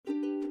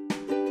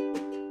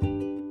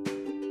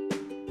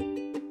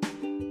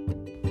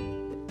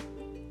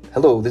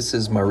Hello, this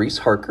is Maurice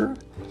Harker.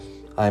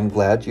 I'm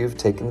glad you've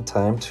taken the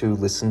time to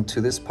listen to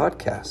this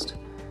podcast.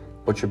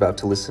 What you're about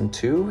to listen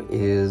to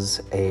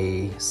is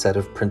a set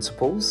of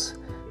principles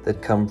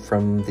that come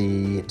from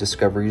the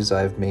discoveries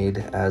I've made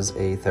as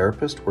a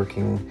therapist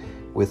working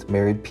with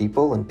married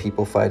people and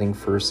people fighting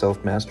for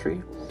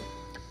self-mastery.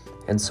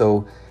 And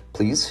so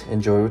please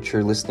enjoy what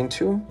you're listening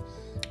to.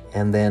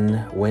 And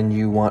then when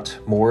you want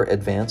more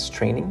advanced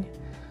training,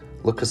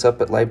 look us up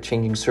at Life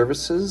Changing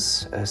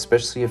Services,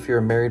 especially if you're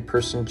a married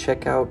person.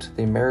 Check out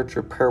the Marriage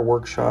Repair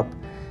Workshop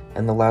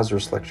and the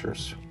Lazarus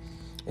Lectures.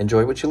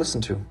 Enjoy what you listen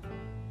to.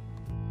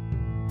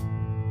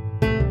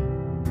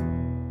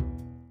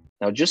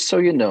 Now, just so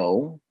you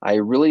know, I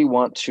really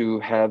want to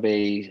have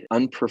an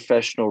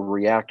unprofessional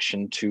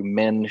reaction to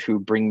men who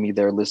bring me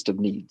their list of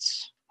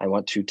needs. I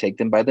want to take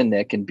them by the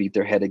neck and beat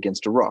their head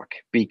against a rock,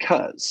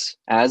 because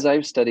as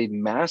I've studied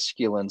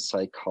masculine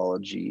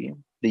psychology,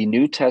 the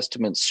New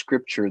Testament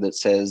scripture that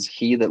says,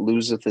 "He that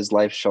loseth his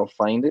life shall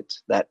find it,"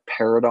 that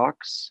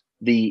paradox,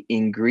 the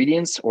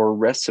ingredients or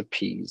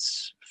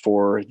recipes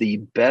for the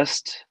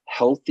best,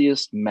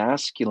 healthiest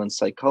masculine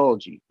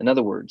psychology. In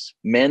other words,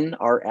 men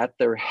are at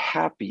their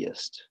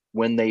happiest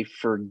when they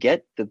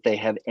forget that they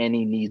have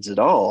any needs at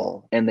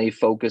all, and they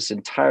focus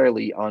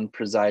entirely on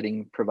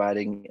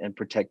providing, and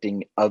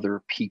protecting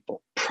other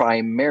people,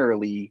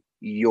 primarily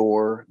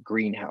your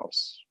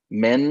greenhouse.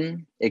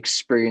 Men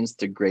experience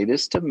the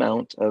greatest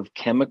amount of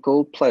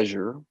chemical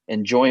pleasure,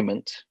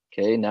 enjoyment.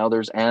 Okay, now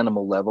there's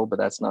animal level, but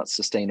that's not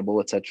sustainable,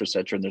 et cetera,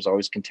 and there's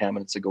always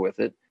contaminants that go with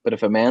it. But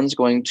if a man's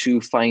going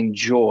to find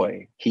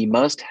joy, he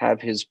must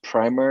have his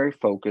primary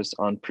focus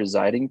on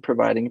providing,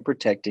 and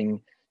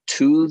protecting,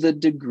 to the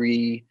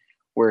degree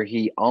where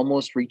he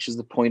almost reaches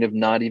the point of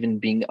not even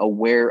being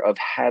aware of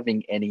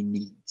having any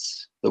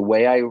needs. The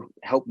way I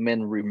help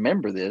men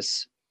remember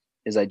this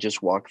is I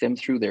just walk them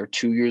through their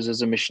 2 years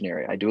as a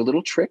missionary. I do a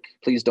little trick.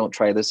 Please don't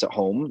try this at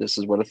home. This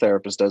is what a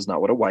therapist does,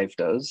 not what a wife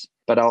does.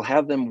 But I'll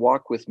have them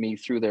walk with me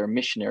through their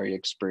missionary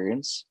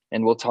experience.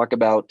 And we'll talk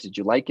about, did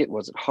you like it?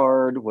 Was it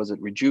hard? Was it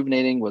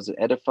rejuvenating? Was it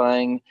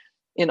edifying?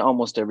 In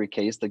almost every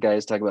case, the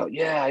guys talk about,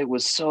 yeah, it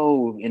was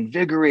so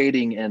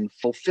invigorating and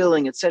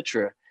fulfilling,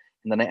 etc.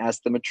 And then I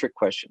ask them a trick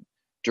question.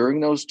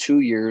 During those 2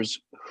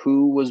 years,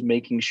 who was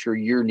making sure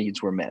your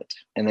needs were met?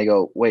 And they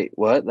go, wait,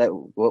 what?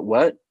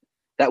 What?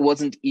 That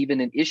wasn't even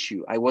an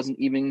issue. I wasn't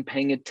even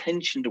paying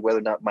attention to whether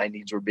or not my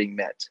needs were being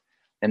met.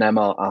 And I'm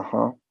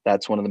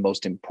that's one of the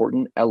most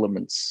important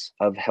elements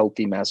of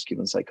healthy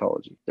masculine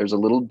psychology. There's a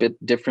little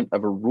bit different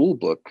of a rule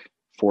book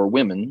for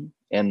women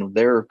and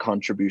their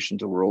contribution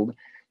to the world,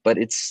 but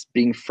it's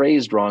being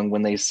phrased wrong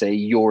when they say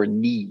your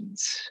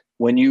needs.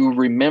 When you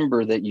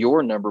remember that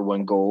your number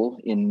one goal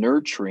in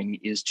nurturing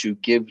is to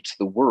give to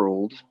the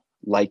world,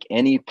 like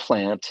any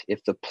plant,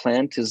 if the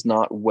plant is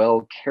not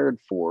well cared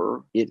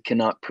for, it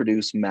cannot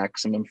produce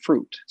maximum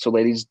fruit. So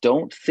ladies,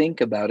 don't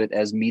think about it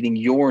as meeting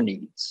your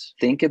needs.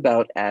 Think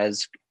about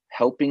as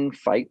helping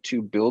fight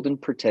to build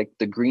and protect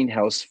the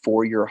greenhouse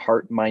for your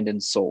heart, mind,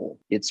 and soul.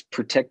 It's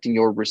protecting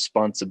your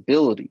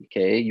responsibility,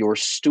 okay? Your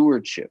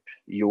stewardship,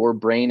 your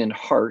brain and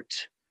heart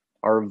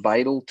are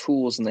vital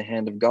tools in the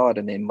hand of God,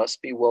 and they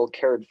must be well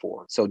cared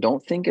for. So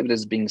don't think of it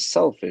as being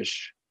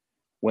selfish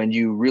when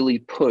you really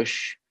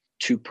push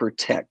to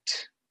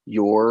protect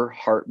your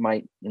heart,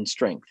 might, and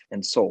strength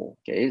and soul.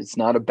 Okay, it's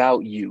not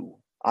about you.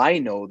 I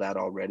know that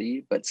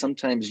already, but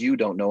sometimes you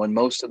don't know, and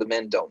most of the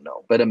men don't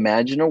know. But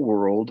imagine a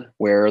world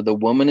where the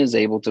woman is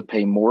able to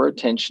pay more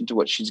attention to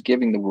what she's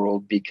giving the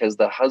world because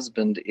the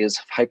husband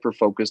is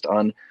hyper-focused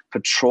on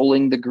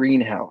patrolling the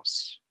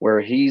greenhouse,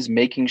 where he's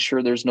making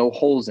sure there's no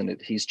holes in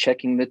it. He's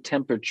checking the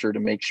temperature to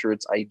make sure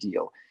it's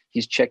ideal.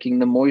 He's checking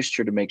the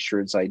moisture to make sure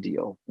it's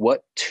ideal.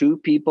 What two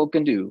people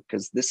can do,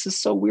 because this is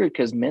so weird,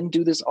 because men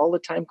do this all the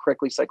time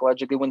correctly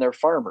psychologically when they're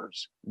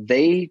farmers.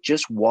 They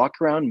just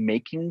walk around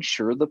making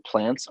sure the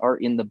plants are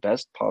in the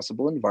best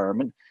possible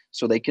environment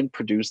so they can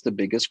produce the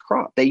biggest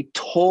crop. They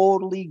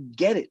totally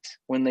get it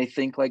when they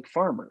think like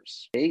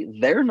farmers. Okay?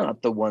 They're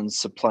not the ones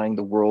supplying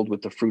the world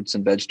with the fruits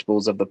and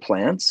vegetables of the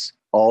plants.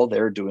 All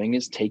they're doing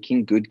is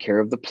taking good care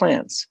of the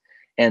plants.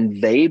 And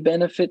they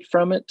benefit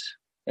from it.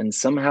 And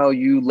somehow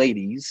you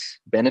ladies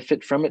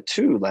benefit from it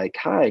too. Like,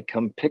 hi,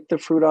 come pick the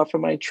fruit off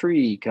of my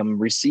tree. Come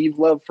receive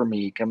love from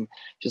me. Come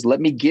just let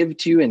me give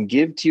to you and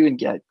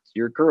get.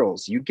 You're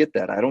girls. You get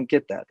that. I don't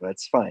get that.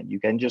 That's fine.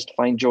 You can just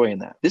find joy in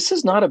that. This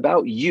is not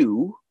about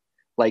you,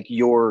 like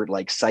your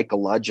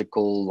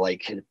psychological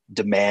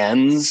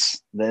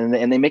demands.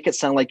 And they make it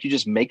sound like you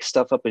just make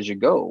stuff up as you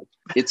go.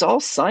 It's all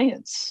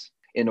science.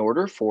 In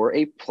order for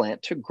a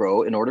plant to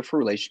grow, in order for a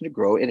relation to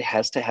grow, it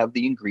has to have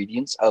the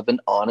ingredients of an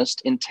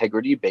honest,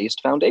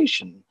 integrity-based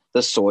foundation.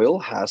 The soil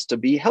has to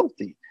be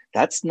healthy.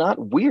 That's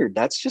not weird.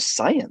 That's just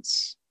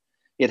science.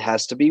 It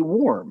has to be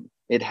warm.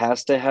 It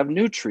has to have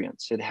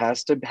nutrients. It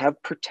has to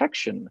have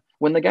protection.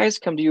 When the guys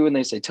come to you and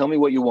they say, tell me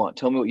what you want,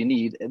 tell me what you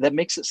need, that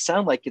makes it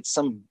sound like it's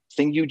something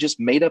you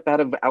just made up out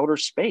of outer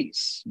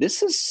space.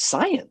 This is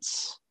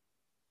science.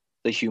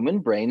 The human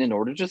brain, in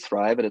order to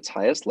thrive at its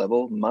highest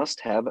level, must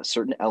have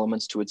certain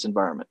elements to its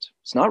environment.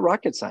 It's not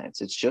rocket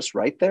science, it's just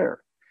right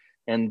there.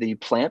 And the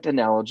plant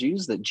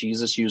analogies that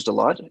Jesus used a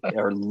lot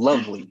are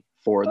lovely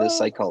for this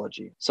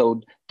psychology.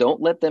 So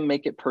don't let them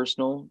make it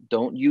personal.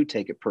 Don't you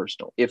take it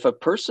personal. If a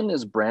person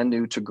is brand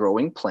new to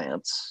growing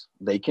plants,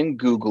 they can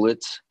Google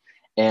it,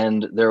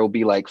 and there will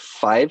be like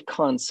 5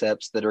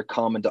 concepts that are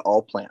common to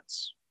all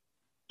plants.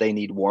 They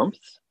need warmth,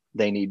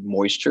 they need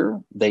moisture,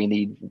 they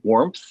need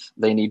warmth,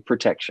 they need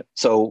protection.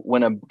 So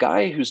when a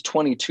guy who's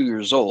 22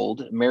 years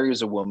old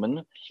marries a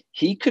woman,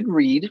 he could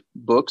read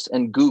books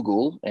and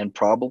Google, and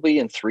probably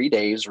in 3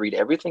 days read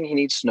everything he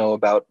needs to know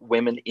about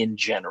women in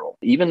general.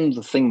 Even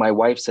the thing my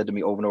wife said to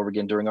me over and over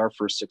again during our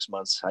first 6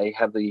 months, I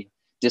have the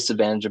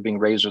disadvantage of being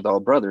raised with all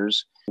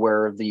brothers,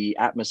 where the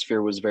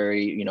atmosphere was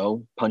very,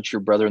 punch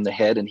your brother in the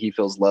head and he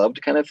feels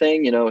loved kind of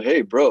thing.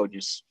 Hey, bro,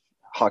 just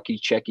hockey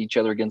check each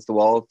other against the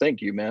wall.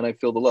 Thank you, man. I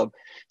feel the love.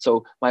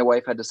 So my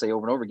wife had to say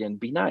over and over again,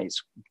 be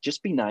nice.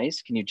 Just be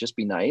nice. Can you just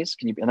be nice?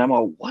 Can you? And I'm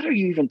all, what are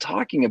you even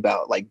talking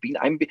about? Like,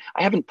 I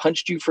haven't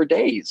punched you for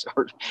days.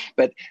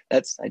 But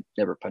I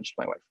never punched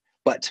my wife.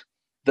 But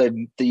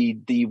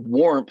the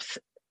warmth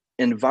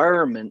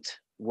environment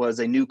was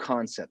a new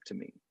concept to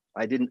me.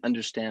 I didn't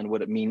understand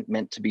what it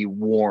meant to be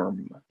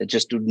warm. It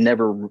just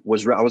never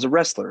was. I was a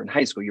wrestler in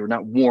high school. You were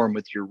not warm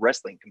with your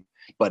wrestling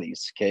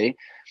buddies. Okay.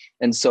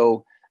 And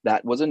so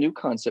that was a new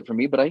concept for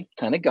me, but I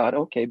kind of got,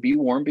 okay, be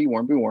warm, be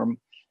warm, be warm.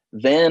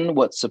 Then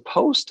what's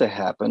supposed to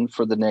happen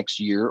for the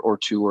next year or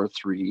 2 or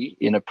 3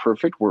 in a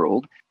perfect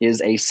world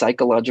is a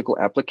psychological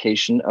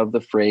application of the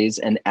phrase,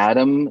 and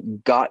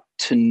Adam got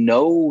to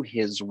know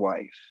his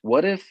wife.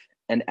 What if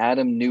and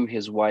Adam knew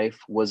his wife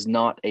was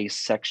not a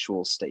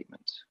sexual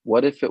statement?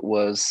 What if it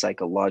was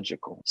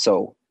psychological?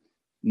 So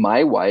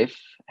my wife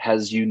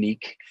has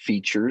unique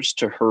features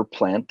to her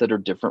plant that are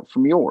different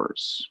from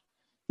yours.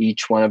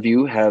 Each one of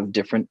you have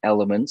different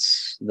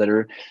elements that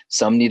are,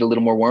 some need a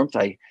little more warmth.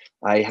 I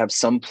have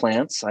some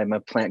plants. I'm a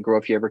plant grower.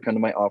 If you ever come to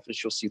my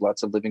office, you'll see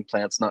lots of living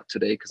plants. Not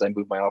today, because I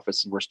moved my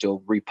office and we're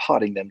still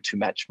repotting them to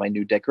match my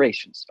new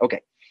decorations.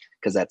 Okay,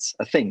 because that's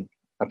a thing,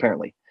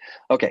 apparently.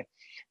 Okay,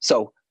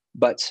 so,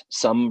 but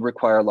some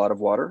require a lot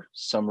of water.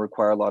 Some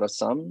require a lot of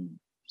sun.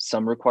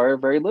 Some require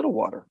very little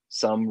water.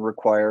 Some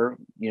require,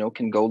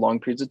 can go long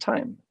periods of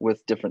time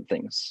with different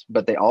things,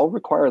 but they all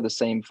require the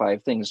same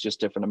 5 things, just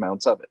different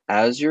amounts of it.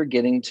 As you're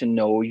getting to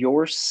know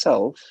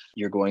yourself,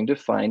 you're going to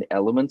find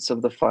elements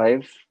of the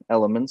 5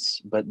 elements,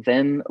 but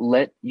then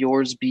let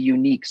yours be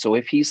unique. So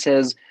if he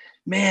says,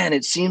 man,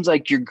 it seems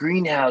like your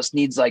greenhouse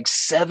needs like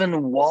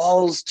 7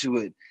 walls to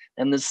it,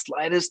 and the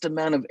slightest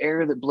amount of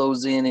air that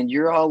blows in, and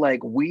you're all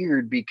like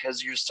weird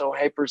because you're so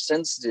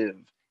hypersensitive,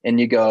 and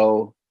you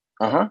go,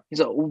 He's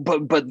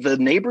like, but the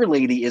neighbor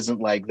lady isn't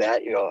like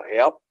that. You go,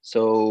 yep.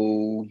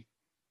 So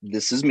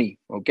this is me.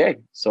 Okay.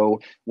 So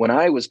when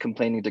I was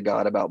complaining to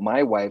God about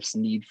my wife's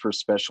need for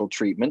special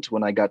treatment,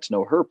 when I got to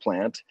know her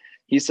plant,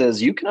 he says,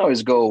 you can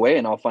always go away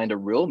and I'll find a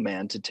real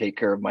man to take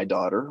care of my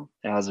daughter.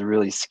 That was a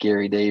really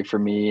scary day for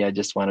me. I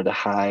just wanted to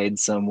hide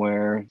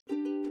somewhere.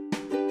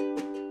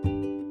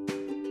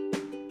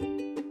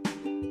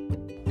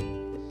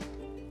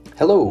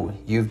 Hello,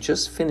 you've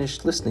just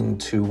finished listening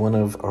to one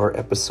of our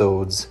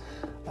episodes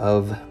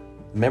of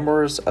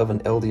Memoirs of an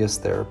LDS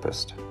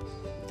Therapist.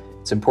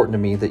 It's important to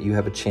me that you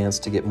have a chance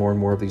to get more and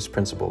more of these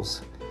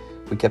principles.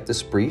 We kept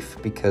this brief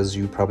because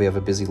you probably have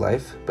a busy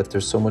life, but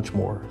there's so much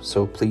more.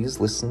 So please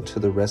listen to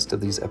the rest of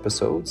these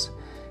episodes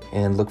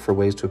and look for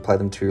ways to apply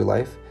them to your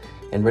life.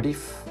 And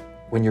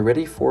when you're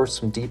ready for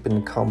some deep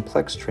and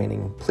complex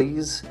training,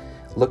 please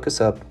look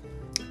us up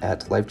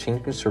at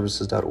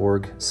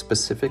lifechangingservices.org,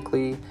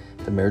 specifically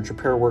the marriage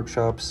repair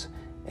workshops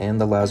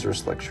and the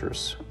Lazarus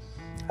lectures.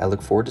 I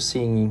look forward to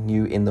seeing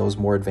you in those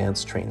more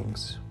advanced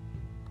trainings.